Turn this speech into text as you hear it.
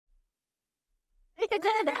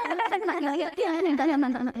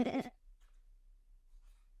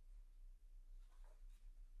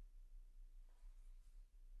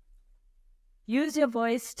Use your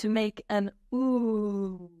voice to make an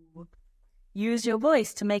ooh. Use your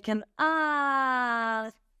voice to make an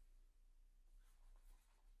ah.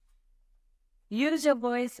 Use your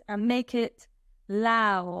voice and make it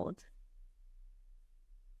loud.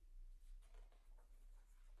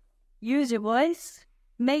 Use your voice,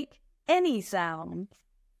 make any sound.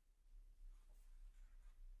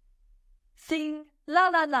 Sing la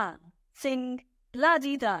la la, sing la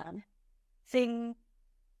di da, sing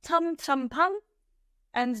tum tum pum,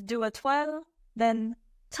 and do a twirl, then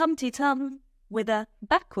tumty tum with a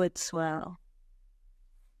backward swirl.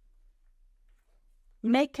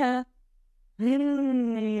 Make a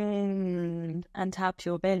and tap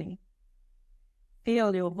your belly.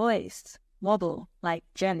 Feel your voice wobble like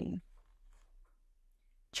jelly.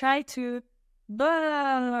 Try to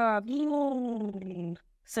burp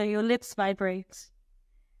so your lips vibrate.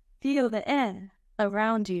 Feel the air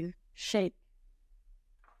around you shake.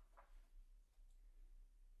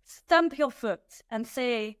 Stamp your foot and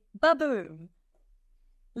say ba-boom.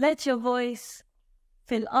 Let your voice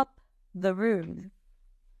fill up the room.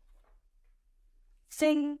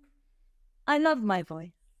 Sing, I love my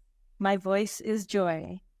voice. My voice is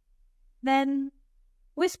joy. Then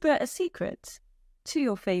whisper a secret to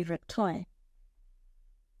your favorite toy.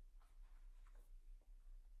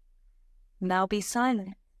 Now be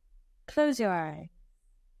silent. Close your eyes.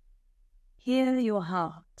 Hear your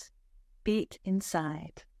heart beat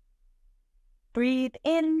inside. Breathe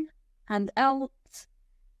in and out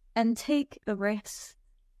and take a rest.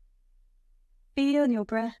 Feel your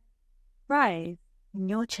breath rise in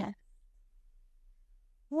your chest.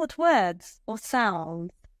 What words or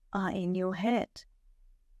sounds are in your head?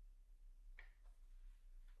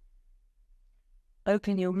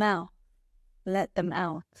 Open your mouth, let them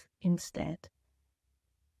out instead.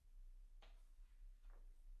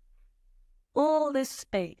 All this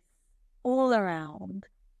space, all around,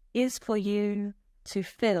 is for you to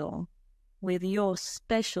fill with your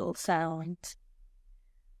special sound.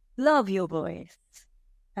 Love your voice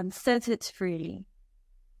and set it free.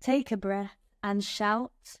 Take a breath and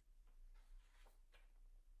shout,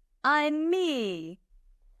 I'm me.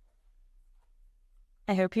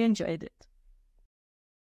 I hope you enjoyed it.